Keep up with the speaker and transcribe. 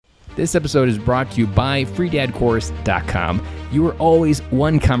This episode is brought to you by freedadcourse.com. You are always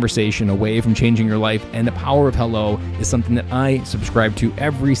one conversation away from changing your life, and the power of hello is something that I subscribe to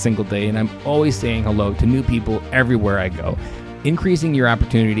every single day, and I'm always saying hello to new people everywhere I go. Increasing your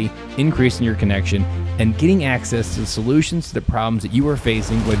opportunity, increasing your connection, and getting access to the solutions to the problems that you are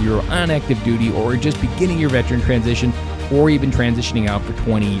facing, whether you're on active duty or just beginning your veteran transition or even transitioning out for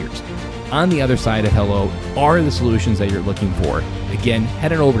 20 years. On the other side of hello are the solutions that you're looking for. Again,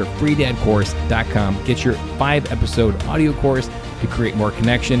 head on over to freedadcourse.com. Get your 5-episode audio course to create more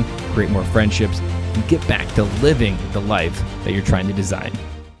connection, create more friendships, and get back to living the life that you're trying to design.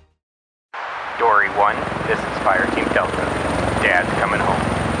 Dory 1, this is Fireteam Delta. Dad's coming home.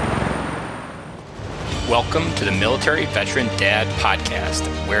 Welcome to the Military Veteran Dad Podcast,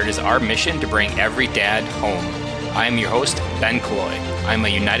 where it is our mission to bring every dad home. I am your host, Ben Killoy. I'm a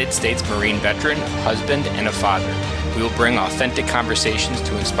United States Marine veteran, husband, and a father. We will bring authentic conversations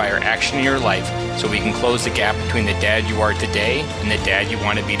to inspire action in your life so we can close the gap between the dad you are today and the dad you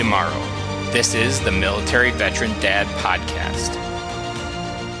want to be tomorrow. This is the Military Veteran Dad Podcast.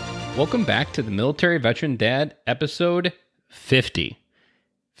 Welcome back to the Military Veteran Dad, episode 50.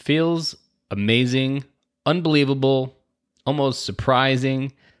 Feels amazing, unbelievable, almost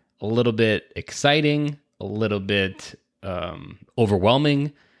surprising, a little bit exciting, a little bit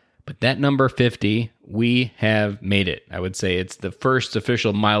overwhelming, but that number 50, we have made it. I would say it's the first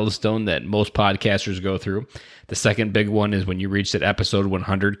official milestone that most podcasters go through. The second big one is when you reach that episode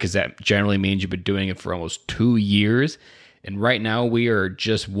 100, because that generally means you've been doing it for almost 2 years. And right now we are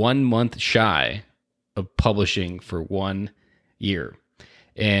just 1 month shy of publishing for 1 year.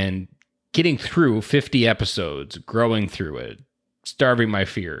 And getting through 50 episodes, growing through it, starving my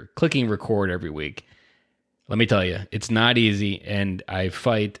fear, clicking record every week. Let me tell you, it's not easy, and I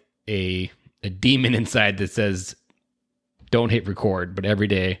fight a demon inside that says, don't hit record, but every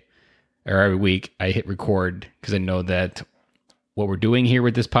day or every week I hit record because I know that what we're doing here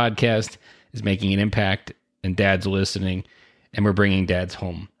with this podcast is making an impact, and dads are listening, and we're bringing dads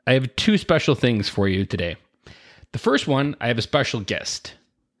home. I have 2 special things for you today. The first one, I have a special guest,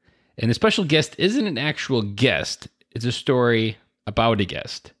 and the special guest isn't an actual guest, it's a story about a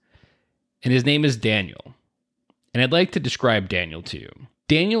guest, and his name is Daniel. And I'd like to describe Daniel to you.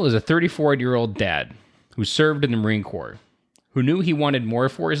 Daniel is a 34-year-old dad who served in the Marine Corps, who knew he wanted more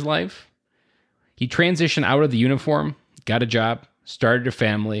for his life. He transitioned out of the uniform, got a job, started a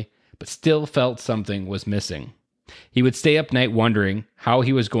family, but still felt something was missing. He would stay up night wondering how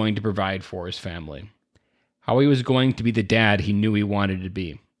he was going to provide for his family, how he was going to be the dad he knew he wanted to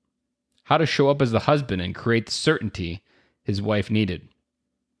be, how to show up as the husband and create the certainty his wife needed.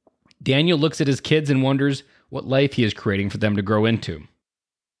 Daniel looks at his kids and wonders what life he is creating for them to grow into.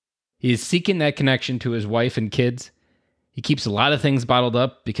 He is seeking that connection to his wife and kids. He keeps a lot of things bottled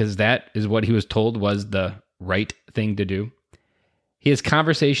up because that is what he was told was the right thing to do. He has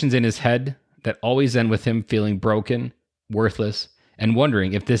conversations in his head that always end with him feeling broken, worthless, and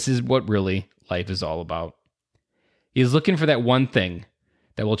wondering if this is what really life is all about. He is looking for that one thing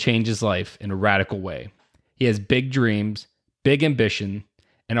that will change his life in a radical way. He has big dreams, big ambition,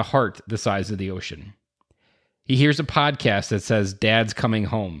 and a heart the size of the ocean. He hears a podcast that says Dad's coming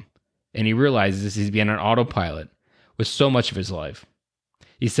home, and he realizes he's been on autopilot with so much of his life.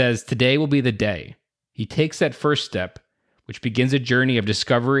 He says today will be the day. He takes that first step, which begins a journey of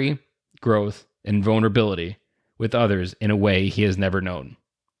discovery, growth, and vulnerability with others in a way he has never known.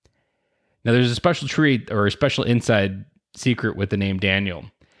 Now, there's a special treat or a special inside secret with the name Daniel.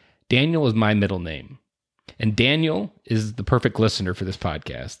 Daniel is my middle name, and Daniel is the perfect listener for this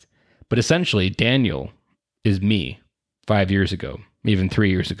podcast. But essentially, Daniel is me 5 years ago, even 3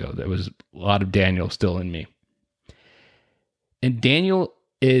 years ago. There was a lot of Daniel still in me. And Daniel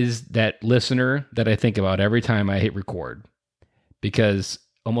is that listener that I think about every time I hit record, because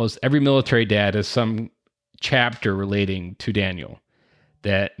almost every military dad has some chapter relating to Daniel.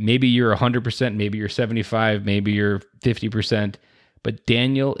 That maybe you're 100%, maybe you're 75%, maybe you're 50%, but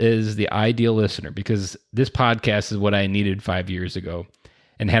Daniel is the ideal listener because this podcast is what I needed 5 years ago.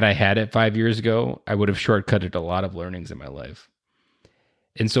 And had I had it 5 years ago, I would have shortcutted a lot of learnings in my life.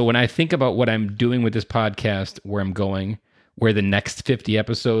 And so when I think about what I'm doing with this podcast, where I'm going, where the next 50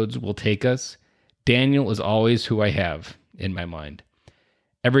 episodes will take us, Daniel is always who I have in my mind.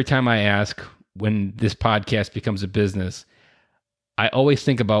 Every time I ask when this podcast becomes a business, I always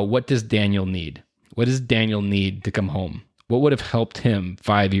think about what does Daniel need? What does Daniel need to come home? What would have helped him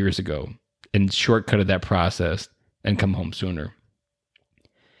 5 years ago and shortcutted that process and come home sooner?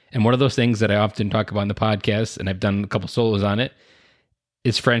 And one of those things that I often talk about in the podcast, and I've done a couple solos on it,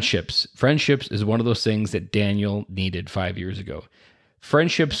 is friendships. Friendships is one of those things that Daniel needed 5 years ago.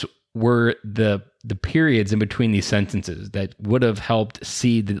 Friendships were the periods in between these sentences that would have helped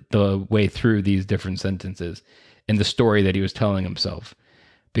see the way through these different sentences and the story that he was telling himself.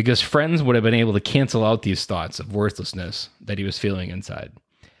 Because friends would have been able to cancel out these thoughts of worthlessness that he was feeling inside.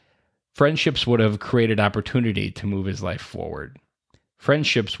 Friendships would have created opportunity to move his life forward.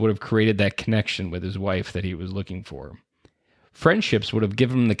 Friendships would have created that connection with his wife that he was looking for. Friendships would have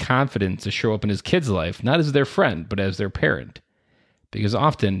given him the confidence to show up in his kid's life, not as their friend, but as their parent. Because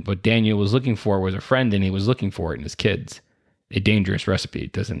often what Daniel was looking for was a friend, and he was looking for it in his kids. A dangerous recipe.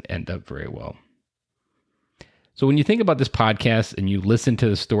 It doesn't end up very well. So when you think about this podcast and you listen to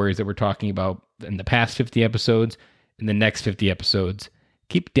the stories that we're talking about in the past 50 episodes, in the next 50 episodes,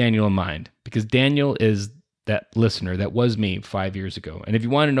 keep Daniel in mind, because Daniel is that listener that was me 5 years ago. And if you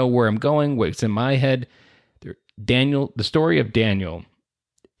want to know where I'm going, what's in my head, Daniel, the story of Daniel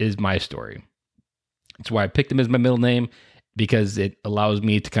is my story. That's why I picked him as my middle name, because it allows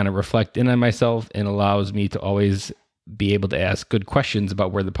me to kind of reflect in on myself and allows me to always be able to ask good questions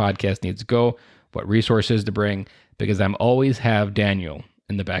about where the podcast needs to go, what resources to bring, because I'm always have Daniel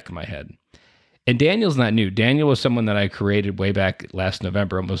in the back of my head. And Daniel's not new. Daniel was someone that I created way back last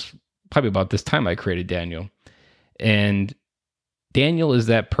November, almost probably about this time I created Daniel. And Daniel is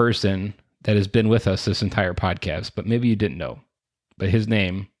that person that has been with us this entire podcast, but maybe you didn't know. But his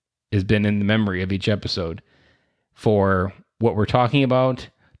name has been in the memory of each episode for what we're talking about.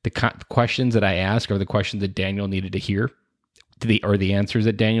 The questions that I ask are the questions that Daniel needed to hear, or the answers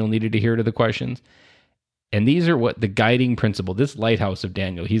that Daniel needed to hear to the questions. And these are what the guiding principle, this lighthouse of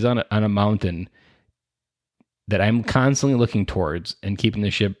Daniel, he's on a mountain that I'm constantly looking towards and keeping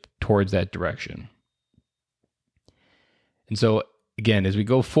the ship towards that direction. And so, again, as we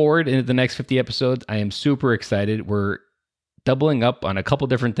go forward into the next 50 episodes, I am super excited. We're doubling up on a couple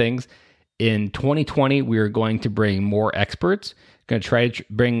different things. In 2020, we are going to bring more experts. Going to try to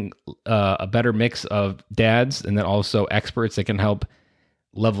bring a better mix of dads and then also experts that can help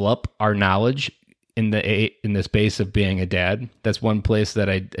level up our knowledge in the space of being a dad. That's one place that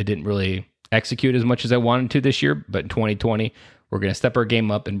I didn't really execute as much as I wanted to this year, but in 2020, we're going to step our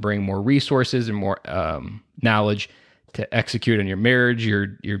game up and bring more resources and more knowledge to execute on your marriage,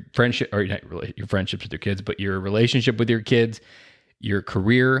 your friendship, or not really your friendships with your kids, but your relationship with your kids, your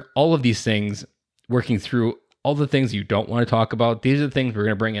career, all of these things, working through all the things you don't want to talk about. These are the things we're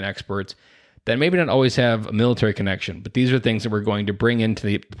going to bring in experts that maybe don't always have a military connection, but these are things that we're going to bring into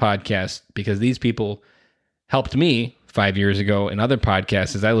the podcast because these people helped me 5 years ago in other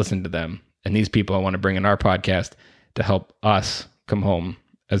podcasts as I listened to them. And these people I want to bring in our podcast to help us come home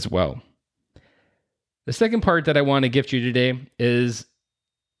as well. The second part that I want to gift you today is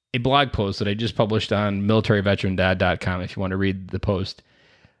a blog post that I just published on militaryveterandad.com if you want to read the post.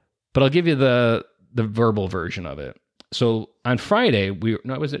 But I'll give you the verbal version of it. So on Friday,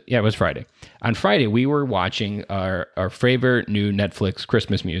 it was Friday. On Friday, we were watching our favorite new Netflix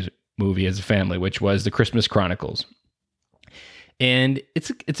Christmas movie as a family, which was The Christmas Chronicles. And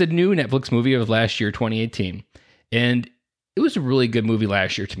it's a new Netflix movie of last year, 2018. And it was a really good movie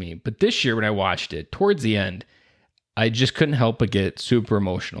last year to me. But this year when I watched it, towards the end, I just couldn't help but get super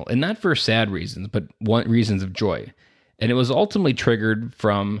emotional. And not for sad reasons, but reasons of joy. And it was ultimately triggered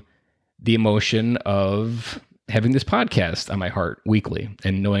from the emotion of having this podcast on my heart weekly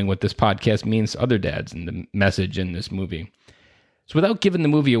and knowing what this podcast means to other dads and the message in this movie. So without giving the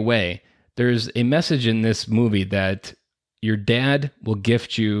movie away, there's a message in this movie that your dad will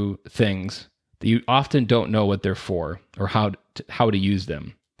gift you things that you often don't know what they're for or how to use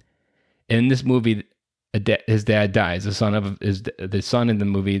them. And in this movie, his dad dies. The son in the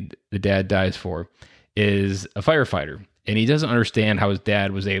movie the dad dies for is a firefighter. And he doesn't understand how his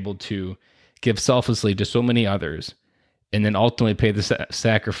dad was able to give selflessly to so many others and then ultimately pay the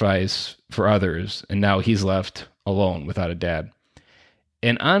sacrifice for others. And now he's left alone without a dad.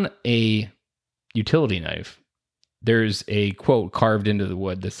 And on a utility knife, there's a quote carved into the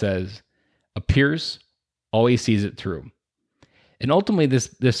wood that says, "A Pierce always sees it through." And ultimately,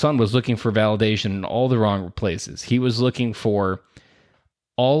 this son was looking for validation in all the wrong places. He was looking for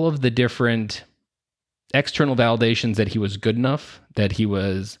all of the different external validations that he was good enough, that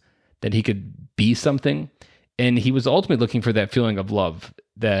he could be something. And he was ultimately looking for that feeling of love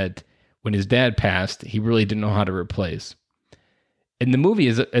that when his dad passed, he really didn't know how to replace. And the movie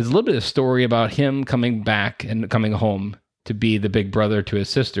is a little bit of a story about him coming back and coming home to be the big brother to his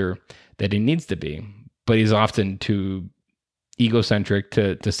sister that he needs to be. But he's often too egocentric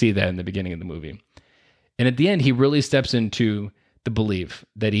to see that in the beginning of the movie. And at the end, he really steps into the belief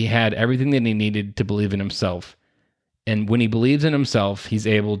that he had everything that he needed to believe in himself. And when he believes in himself, he's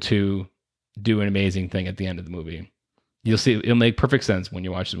able to do an amazing thing at the end of the movie. You'll see it'll make perfect sense when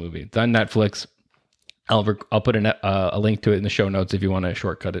you watch the movie. It's on Netflix. I'll put a link to it in the show notes if you want to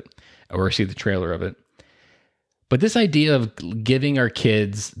shortcut it or see the trailer of it. But this idea of giving our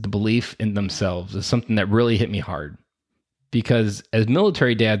kids the belief in themselves is something that really hit me hard. Because as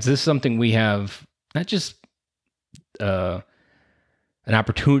military dads, this is something we have not just an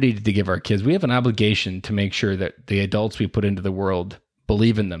opportunity to give our kids, we have an obligation to make sure that the adults we put into the world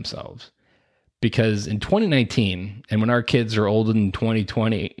believe in themselves. Because in 2019, and when our kids are older than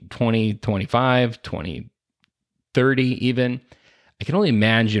 2020, 2025, 2030 even, I can only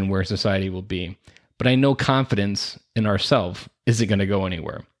imagine where society will be. But I know confidence in ourselves isn't going to go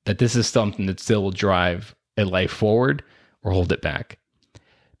anywhere. That this is something that still will drive a life forward or hold it back.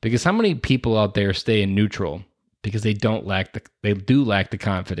 Because how many people out there stay in neutral because they do lack the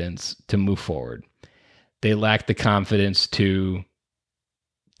confidence to move forward. They lack the confidence to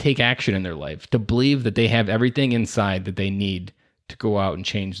take action in their life, to believe that they have everything inside that they need to go out and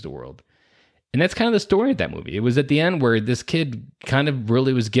change the world. And that's kind of the story of that movie. It was at the end where this kid kind of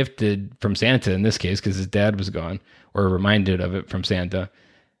really was gifted from Santa in this case, because his dad was gone, or reminded of it from Santa,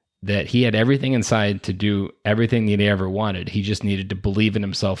 that he had everything inside to do everything that he ever wanted. He just needed to believe in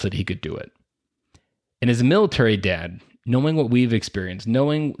himself that he could do it. And as a military dad, knowing what we've experienced,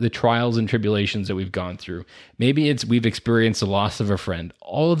 knowing the trials and tribulations that we've gone through, maybe it's we've experienced the loss of a friend,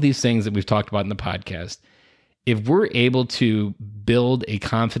 all of these things that we've talked about in the podcast, if we're able to build a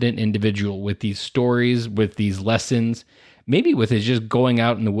confident individual with these stories, with these lessons, maybe with it just going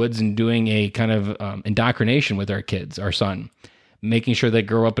out in the woods and doing a kind of indoctrination with our kids, our son, making sure they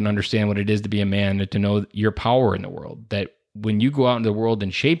grow up and understand what it is to be a man and to know your power in the world, that when you go out in the world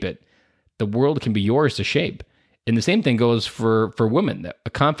and shape it, the world can be yours to shape. And the same thing goes for women, that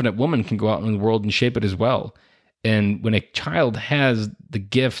a confident woman can go out in the world and shape it as well. And when a child has the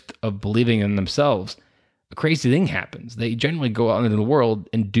gift of believing in themselves, a crazy thing happens. They generally go out into the world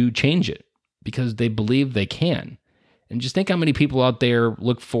and do change it because they believe they can. And just think how many people out there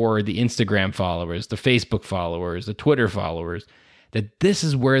look for the Instagram followers, the Facebook followers, the Twitter followers, that this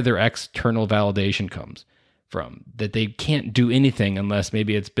is where their external validation comes from, that they can't do anything unless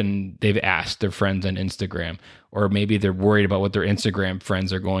maybe they've asked their friends on Instagram, or maybe they're worried about what their Instagram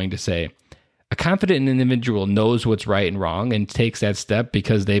friends are going to say. A confident individual knows what's right and wrong and takes that step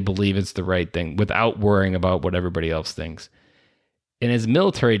because they believe it's the right thing without worrying about what everybody else thinks. And as a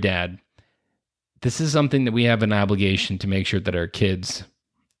military dad, this is something that we have an obligation to make sure that our kids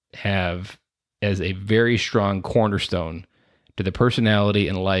have as a very strong cornerstone to the personality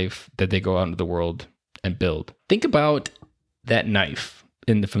and life that they go out into the world and build. Think about that knife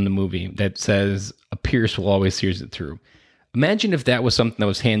from the movie that says, "A pierce will always pierce it through." Imagine if that was something that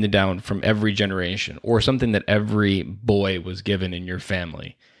was handed down from every generation, or something that every boy was given in your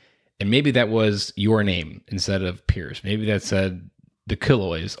family. And maybe that was your name instead of Pierce. Maybe that said, "The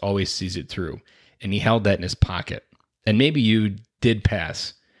Killoys always sees it through." And he held that in his pocket. And maybe you did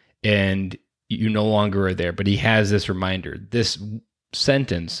pass and you no longer are there, but he has this reminder, this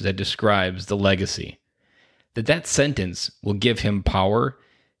sentence that describes the legacy. That sentence will give him power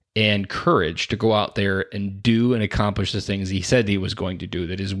and courage to go out there and do and accomplish the things he said he was going to do,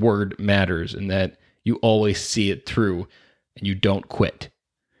 that his word matters and that you always see it through and you don't quit.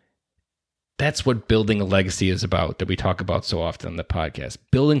 That's what building a legacy is about, that we talk about so often on the podcast.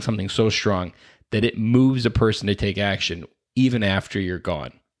 Building something so strong that it moves a person to take action even after you're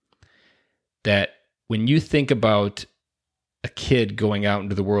gone. That when you think about a kid going out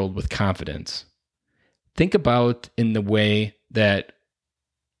into the world with confidence, think about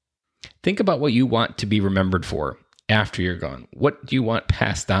what you want to be remembered for after you're gone. What do you want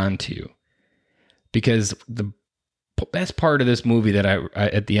passed on to you? Because the best part of this movie that I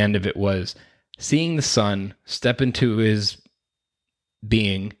at the end of it was seeing the son step into his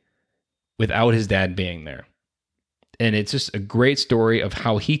being without his dad being there. And it's just a great story of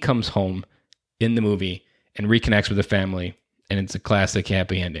how he comes home in the movie and reconnects with the family. And it's a classic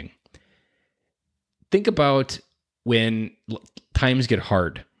happy ending. Think about when times get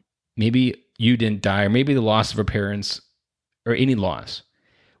hard. Maybe you didn't die, or maybe the loss of a parent, or any loss.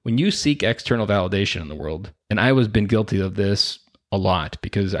 When you seek external validation in the world, and I was been guilty of this a lot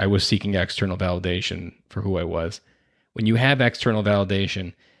because I was seeking external validation for who I was. When you have external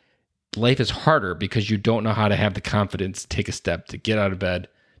validation, life is harder because you don't know how to have the confidence to take a step, to get out of bed,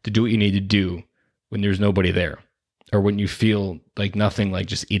 to do what you need to do when there's nobody there, or when you feel like nothing, like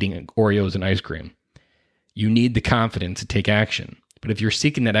just eating Oreos and ice cream. You need the confidence to take action. But if you're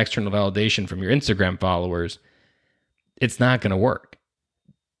seeking that external validation from your Instagram followers, it's not going to work.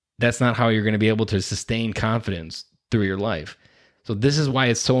 That's not how you're going to be able to sustain confidence through your life. So this is why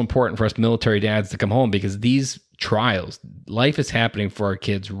it's so important for us military dads to come home, because these trials. Life is happening for our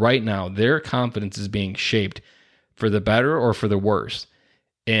kids right now. Their confidence is being shaped for the better or for the worse.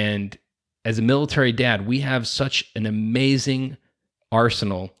 And as a military dad, we have such an amazing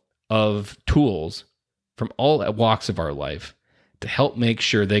arsenal of tools from all walks of our life to help make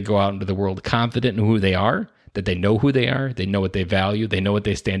sure they go out into the world confident in who they are, that they know who they are, they know what they value, they know what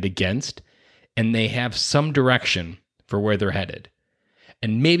they stand against, and they have some direction for where they're headed.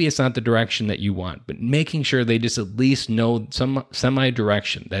 And maybe it's not the direction that you want, but making sure they just at least know some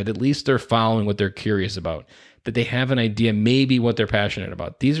semi-direction, that at least they're following what they're curious about, that they have an idea maybe what they're passionate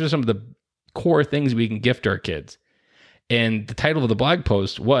about. These are some of the core things we can gift our kids. And the title of the blog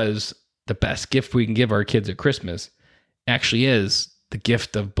post was the best gift we can give our kids at Christmas actually is the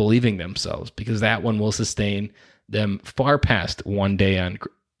gift of believing themselves, because that one will sustain them far past one day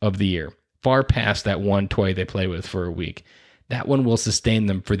of the year, far past that one toy they play with for a week. That one will sustain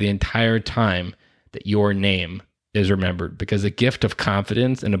them for the entire time that your name is remembered, because a gift of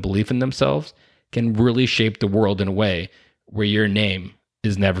confidence and a belief in themselves can really shape the world in a way where your name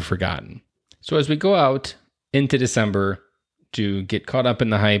is never forgotten. So as we go out into December to get caught up in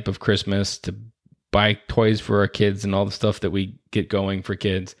the hype of Christmas, to buy toys for our kids and all the stuff that we get going for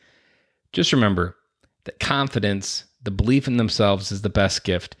kids, just remember that confidence, the belief in themselves is the best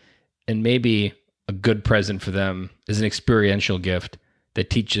gift. And maybe a good present for them is an experiential gift that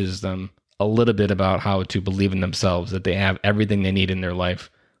teaches them a little bit about how to believe in themselves, that they have everything they need in their life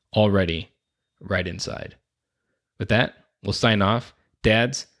already right inside. With that, we'll sign off.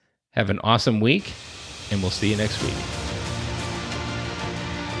 Dads, have an awesome week, and we'll see you next week.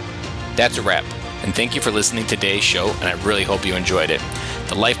 That's a wrap. And thank you for listening to today's show, and I really hope you enjoyed it.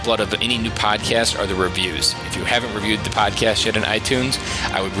 The lifeblood of any new podcast are the reviews. If you haven't reviewed the podcast yet on iTunes,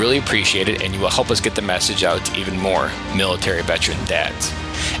 I would really appreciate it, and you will help us get the message out to even more military veteran dads.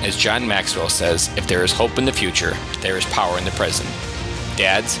 As John Maxwell says, if there is hope in the future, there is power in the present.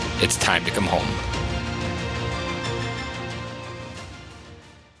 Dads, it's time to come home.